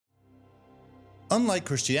Unlike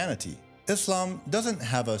Christianity, Islam doesn't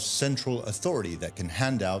have a central authority that can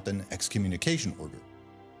hand out an excommunication order.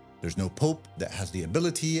 There's no pope that has the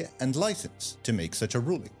ability and license to make such a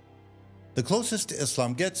ruling. The closest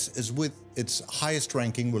Islam gets is with its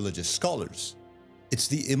highest-ranking religious scholars. It's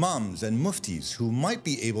the imams and muftis who might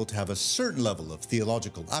be able to have a certain level of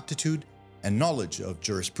theological aptitude and knowledge of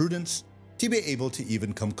jurisprudence to be able to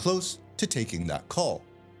even come close to taking that call.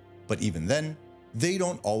 But even then, they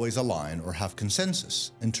don't always align or have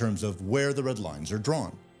consensus in terms of where the red lines are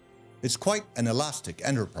drawn. It's quite an elastic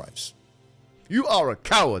enterprise. You are a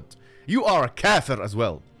coward. You are a kafir as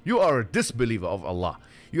well. You are a disbeliever of Allah.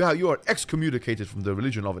 You are excommunicated from the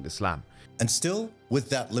religion of Islam. And still, with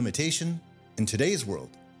that limitation, in today's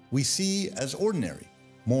world, we see as ordinary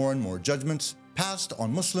more and more judgments passed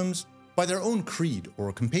on Muslims by their own creed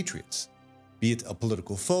or compatriots, be it a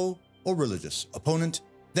political foe or religious opponent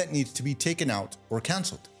that needs to be taken out or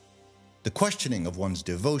cancelled. The questioning of one's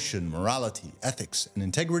devotion, morality, ethics, and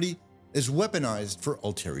integrity is weaponized for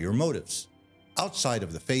ulterior motives, outside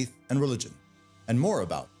of the faith and religion, and more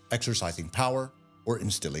about exercising power or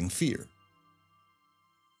instilling fear.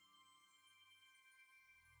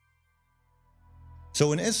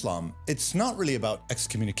 So in Islam, it's not really about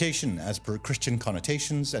excommunication as per Christian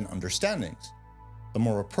connotations and understandings. The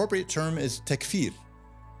more appropriate term is takfir,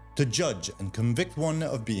 to judge and convict one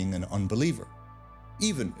of being an unbeliever,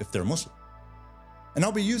 even if they're Muslim. And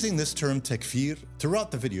I'll be using this term takfir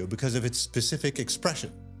throughout the video because of its specific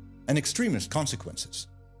expression and extremist consequences.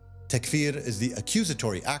 Takfir is the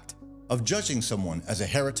accusatory act of judging someone as a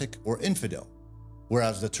heretic or infidel,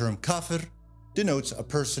 whereas the term kafir denotes a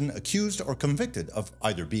person accused or convicted of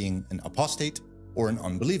either being an apostate or an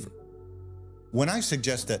unbeliever. When I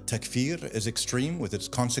suggest that takfir is extreme with its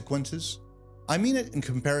consequences, I mean it in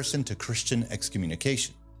comparison to Christian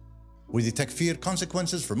excommunication, where the takfir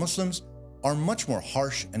consequences for Muslims are much more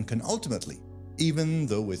harsh and can ultimately, even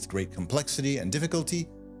though with great complexity and difficulty,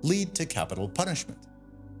 lead to capital punishment.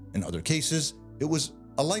 In other cases, it was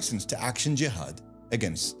a license to action jihad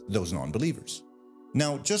against those non-believers.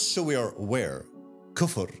 Now, just so we are aware,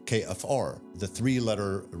 kufr, KFR, the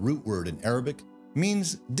three-letter root word in Arabic,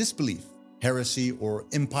 means disbelief, heresy, or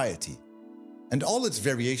impiety. And all its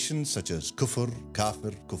variations such as kufr,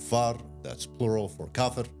 kafir, kuffar, that's plural for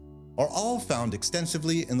kafir, are all found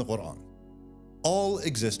extensively in the Quran. All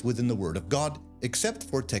exist within the word of God except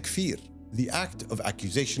for takfir, the act of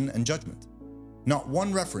accusation and judgment. Not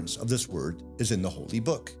one reference of this word is in the Holy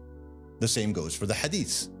Book. The same goes for the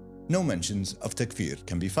hadiths. No mentions of takfir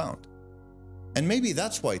can be found. And maybe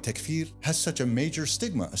that's why takfir has such a major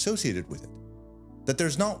stigma associated with it, that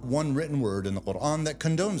there's not one written word in the Quran that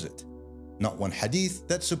condones it, not one hadith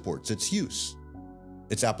that supports its use.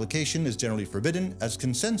 Its application is generally forbidden, as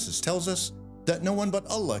consensus tells us that no one but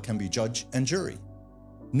Allah can be judge and jury.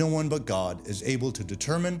 No one but God is able to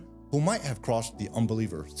determine who might have crossed the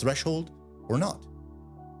unbeliever threshold or not.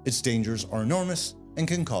 Its dangers are enormous and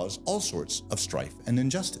can cause all sorts of strife and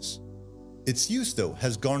injustice. Its use, though,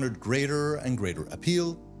 has garnered greater and greater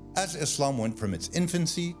appeal as Islam went from its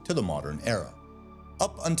infancy to the modern era,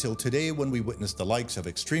 up until today when we witness the likes of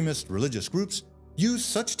extremist religious groups use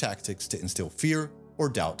such tactics to instill fear or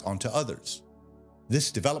doubt onto others.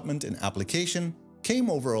 This development and application came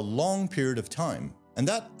over a long period of time, and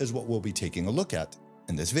that is what we'll be taking a look at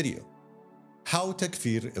in this video. How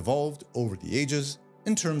takfir evolved over the ages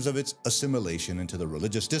in terms of its assimilation into the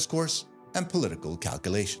religious discourse and political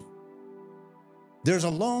calculation. There's a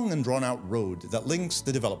long and drawn-out road that links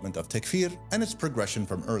the development of takfir and its progression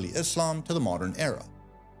from early Islam to the modern era.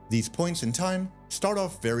 These points in time start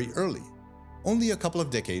off very early, only a couple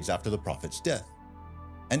of decades after the Prophet's death.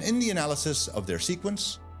 And in the analysis of their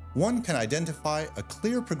sequence, one can identify a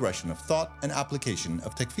clear progression of thought and application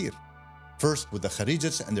of takfir. First with the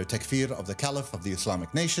Kharijites and their takfir of the Caliph of the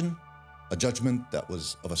Islamic nation, a judgment that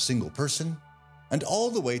was of a single person, and all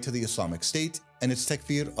the way to the Islamic State and its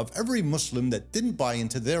takfir of every Muslim that didn't buy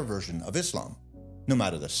into their version of Islam, no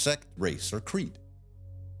matter the sect, race, or creed.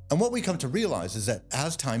 And what we come to realize is that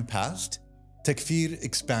as time passed, takfir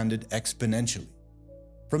expanded exponentially,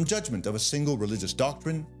 from judgment of a single religious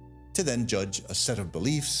doctrine, to then judge a set of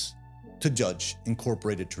beliefs, to judge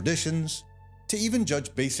incorporated traditions, to even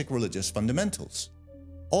judge basic religious fundamentals,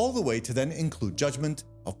 all the way to then include judgment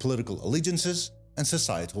of political allegiances and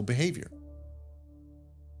societal behavior.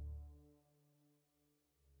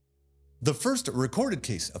 The first recorded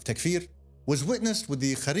case of takfir was witnessed with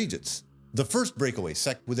the Kharijites, the first breakaway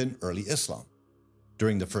sect within early Islam.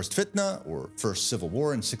 During the first fitna, or first civil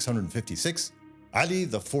war in 656, Ali,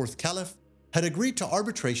 the fourth caliph, had agreed to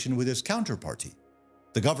arbitration with his counterparty,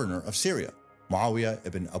 the governor of Syria, Muawiyah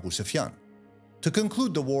ibn Abu Sufyan. to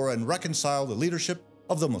conclude the war and reconcile the leadership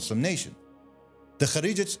of the Muslim nation. The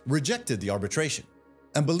Kharijites rejected the arbitration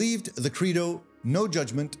and believed the credo, no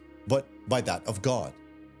judgment but by that of God,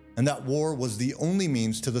 and that war was the only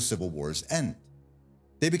means to the civil war's end.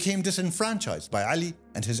 They became disenfranchised by Ali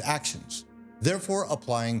and his actions, therefore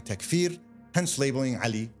applying takfir, hence labeling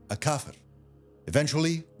Ali a kafir.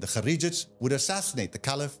 Eventually, the Kharijites would assassinate the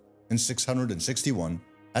Caliph in 661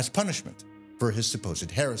 as punishment for his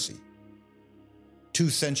supposed heresy. 2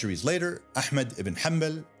 centuries later, Ahmad ibn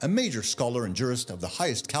Hanbal, a major scholar and jurist of the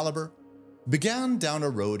highest caliber, began down a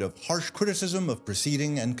road of harsh criticism of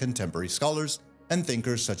preceding and contemporary scholars and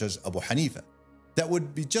thinkers such as Abu Hanifa that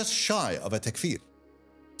would be just shy of a takfir,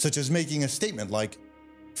 such as making a statement like,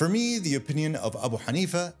 "For me, the opinion of Abu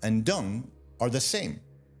Hanifa and dung are the same."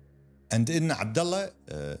 And in Abdullah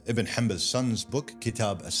ibn Hanbal's son's book,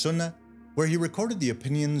 Kitab as-Sunnah, where he recorded the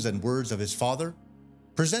opinions and words of his father,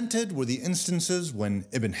 presented were the instances when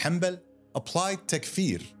Ibn Hanbal applied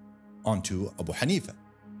takfir onto Abu Hanifa.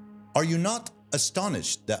 Are you not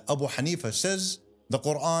astonished that Abu Hanifa says the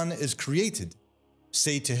Quran is created?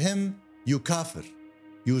 Say to him, you kafir,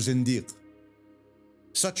 you zindiq.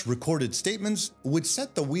 Such recorded statements would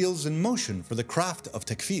set the wheels in motion for the craft of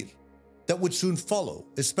takfir that would soon follow,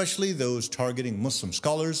 especially those targeting Muslim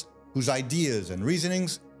scholars whose ideas and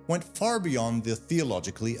reasonings went far beyond the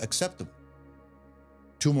theologically acceptable.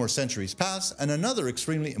 2 more centuries pass, and another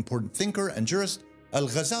extremely important thinker and jurist,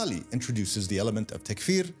 Al-Ghazali, introduces the element of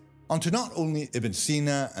takfir onto not only Ibn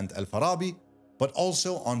Sina and Al-Farabi, but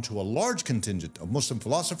also onto a large contingent of Muslim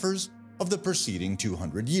philosophers of the preceding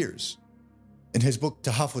 200 years. In his book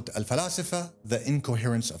Tahafut al-Falasifa, The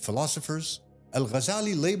Incoherence of Philosophers,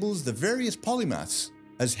 Al-Ghazali labels the various polymaths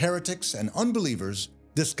as heretics and unbelievers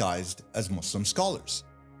disguised as Muslim scholars.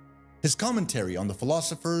 His commentary on the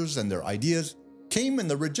philosophers and their ideas came in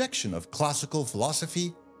the rejection of classical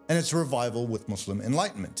philosophy and its revival with Muslim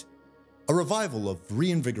enlightenment, a revival of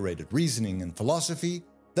reinvigorated reasoning and philosophy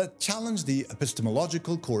that challenged the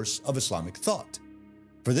epistemological course of Islamic thought.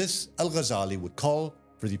 For this, Al-Ghazali would call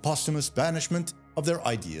for the posthumous banishment of their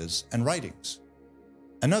ideas and writings.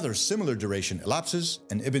 Another similar duration elapses,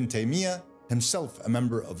 and Ibn Taymiyyah, himself a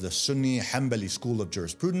member of the Sunni Hanbali school of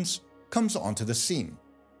jurisprudence, comes onto the scene,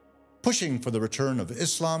 pushing for the return of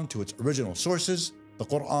Islam to its original sources, the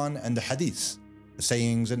Quran and the Hadith, the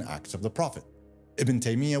sayings and acts of the Prophet. Ibn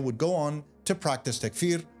Taymiyyah would go on to practice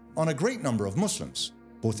takfir on a great number of Muslims,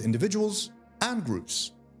 both individuals and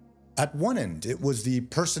groups. At one end, it was the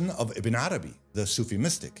person of Ibn Arabi, the Sufi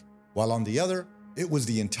mystic, while on the other, it was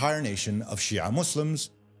the entire nation of Shia Muslims,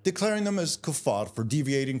 declaring them as kuffar for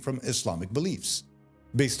deviating from Islamic beliefs,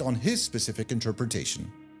 based on his specific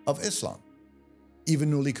interpretation of Islam. Even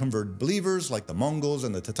newly converted believers like the Mongols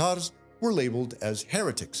and the Tatars were labeled as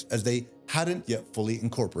heretics, as they hadn't yet fully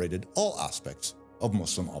incorporated all aspects of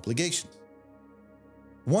Muslim obligations.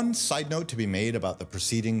 One side note to be made about the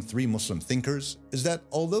preceding 3 Muslim thinkers is that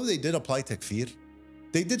although they did apply takfir,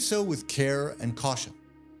 they did so with care and caution.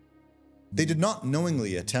 They did not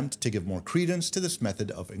knowingly attempt to give more credence to this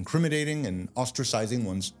method of incriminating and ostracizing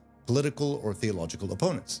one's political or theological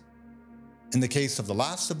opponents. In the case of the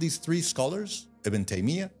last of these 3 scholars, Ibn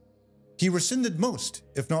Taymiyyah, he rescinded most,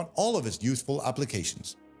 if not all, of his youthful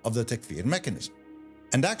applications of the takfir mechanism,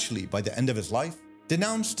 and actually, by the end of his life,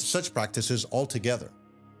 denounced such practices altogether.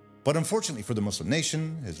 But unfortunately for the Muslim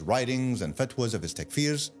nation, his writings and fatwas of his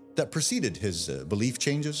takfirs that preceded his belief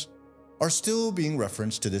changes are still being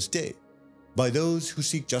referenced to this day by those who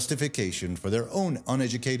seek justification for their own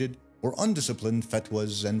uneducated or undisciplined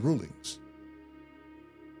fatwas and rulings.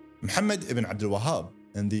 Muhammad ibn Abdul Wahhab,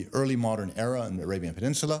 in the early modern era in the Arabian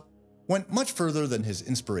Peninsula, went much further than his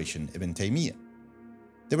inspiration Ibn Taymiyyah.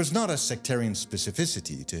 There was not a sectarian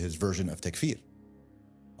specificity to his version of takfir.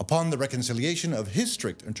 Upon the reconciliation of his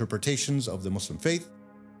strict interpretations of the Muslim faith,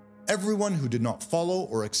 everyone who did not follow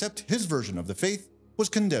or accept his version of the faith was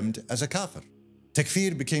condemned as a kafir.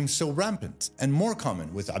 Takfir became so rampant and more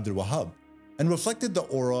common with Abdul Wahhab and reflected the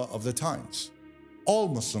aura of the times. All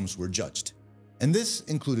Muslims were judged, and this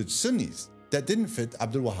included Sunnis that didn't fit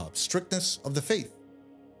Abdul Wahhab's strictness of the faith.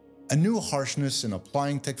 A new harshness in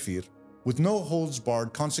applying takfir with no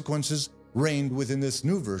holds-barred consequences reigned within this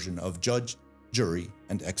new version of judge, jury,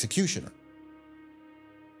 and executioner.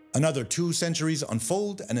 Another 2 centuries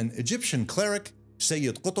unfold, and an Egyptian cleric,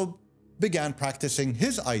 Sayyid Qutb, began practicing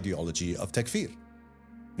his ideology of takfir.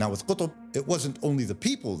 Now with Qutb, it wasn't only the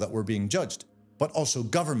people that were being judged, but also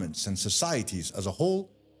governments and societies as a whole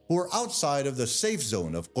who were outside of the safe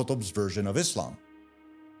zone of Qutb's version of Islam,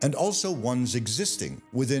 and also ones existing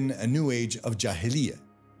within a new age of Jahiliyyah,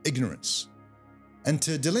 ignorance. And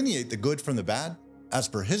to delineate the good from the bad, as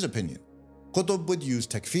per his opinion, Qutb would use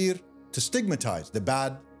takfir to stigmatize the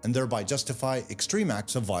bad and thereby justify extreme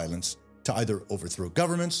acts of violence to either overthrow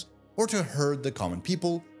governments or to herd the common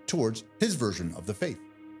people towards his version of the faith.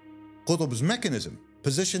 Qutb's mechanism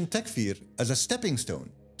positioned takfir as a stepping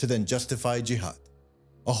stone to then justify jihad,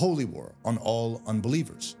 a holy war on all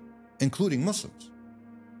unbelievers, including Muslims.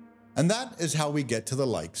 And that is how we get to the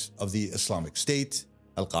likes of the Islamic State,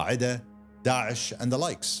 Al-Qaeda, Daesh, and the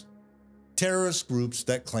likes. Terrorist groups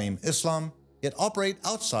that claim Islam yet operate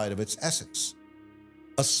outside of its essence.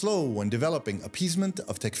 A slow and developing appeasement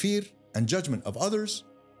of takfir and judgment of others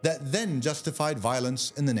that then justified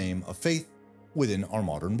violence in the name of faith within our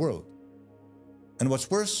modern world. And what's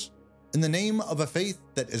worse, in the name of a faith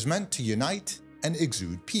that is meant to unite and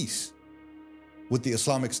exude peace. With the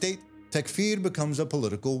Islamic State, takfir becomes a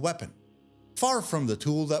political weapon, far from the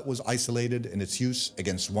tool that was isolated in its use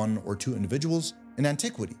against one or two individuals in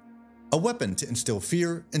antiquity, a weapon to instill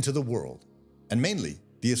fear into the world, and mainly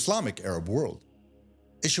the Islamic Arab world,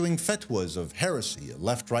 issuing fatwas of heresy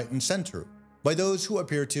left, right, and center by those who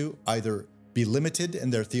appear to either be limited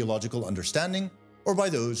in their theological understanding or by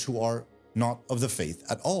those who are not of the faith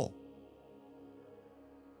at all.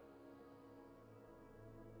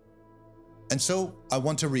 And so I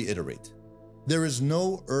want to reiterate, there is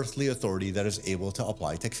no earthly authority that is able to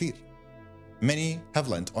apply takfir. Many have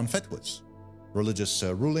lent on fatwas, religious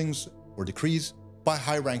rulings or decrees by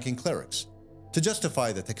high-ranking clerics, to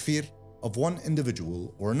justify the takfir of one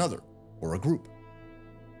individual or another, or a group.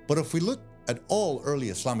 But if we look at all early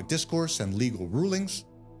Islamic discourse and legal rulings,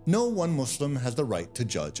 no one Muslim has the right to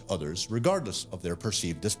judge others regardless of their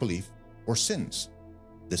perceived disbelief or sins.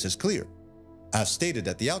 This is clear. As stated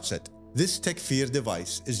at the outset, this takfir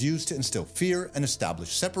device is used to instill fear and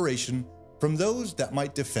establish separation from those that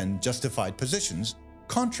might defend justified positions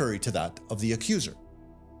contrary to that of the accuser,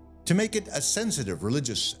 to make it a sensitive,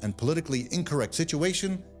 religious, and politically incorrect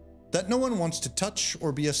situation that no one wants to touch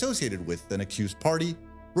or be associated with an accused party,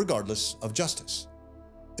 regardless of justice.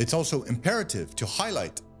 It's also imperative to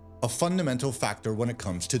highlight a fundamental factor when it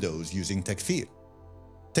comes to those using takfir.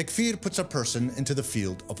 Takfir puts a person into the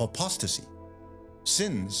field of apostasy.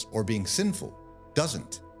 Sins, or being sinful,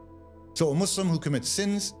 doesn't. So a Muslim who commits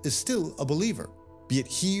sins is still a believer, be it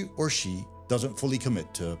he or she doesn't fully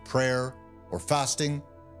commit to prayer or fasting,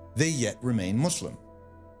 they yet remain Muslim.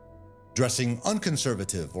 Dressing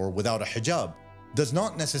unconservative or without a hijab does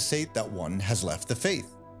not necessitate that one has left the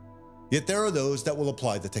faith. Yet there are those that will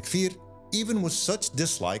apply the takfir even with such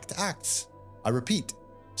disliked acts. I repeat,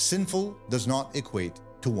 sinful does not equate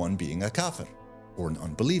to one being a kafir or an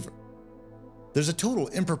unbeliever. There's a total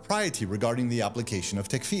impropriety regarding the application of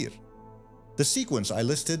takfir. The sequence I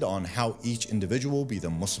listed on how each individual, be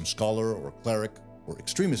them Muslim scholar or cleric or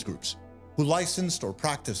extremist groups, who licensed or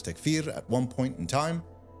practiced takfir at one point in time,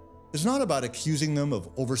 is not about accusing them of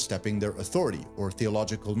overstepping their authority or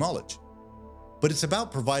theological knowledge, but it's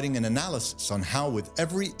about providing an analysis on how with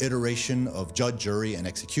every iteration of judge, jury, and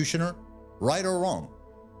executioner, right or wrong,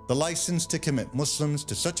 the license to commit Muslims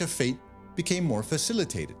to such a fate became more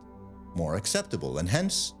facilitated, more acceptable, and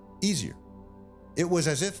hence easier. It was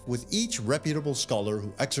as if with each reputable scholar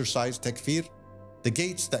who exercised takfir, the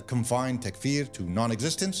gates that confined takfir to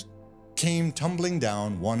non-existence came tumbling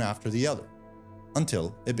down one after the other,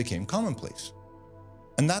 until it became commonplace.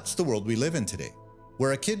 And that's the world we live in today,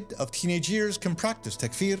 where a kid of teenage years can practice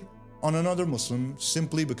takfir on another Muslim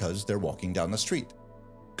simply because they're walking down the street,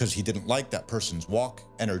 because he didn't like that person's walk,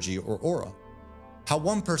 energy, or aura. How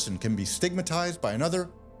one person can be stigmatized by another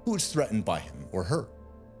who is threatened by him or her,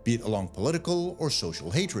 be it along political or social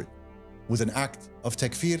hatred, with an act of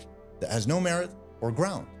takfir that has no merit or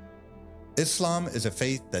ground. Islam is a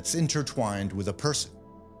faith that's intertwined with a person,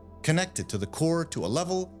 connected to the core to a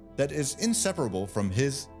level that is inseparable from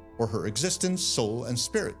his or her existence, soul, and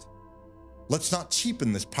spirit. Let's not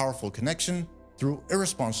cheapen this powerful connection through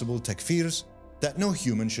irresponsible takfirs that no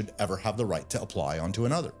human should ever have the right to apply onto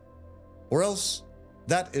another. Or else,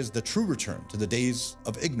 that is the true return to the days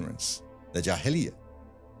of ignorance, the Jahiliyyah,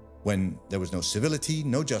 when there was no civility,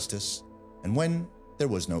 no justice, and when there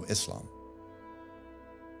was no Islam.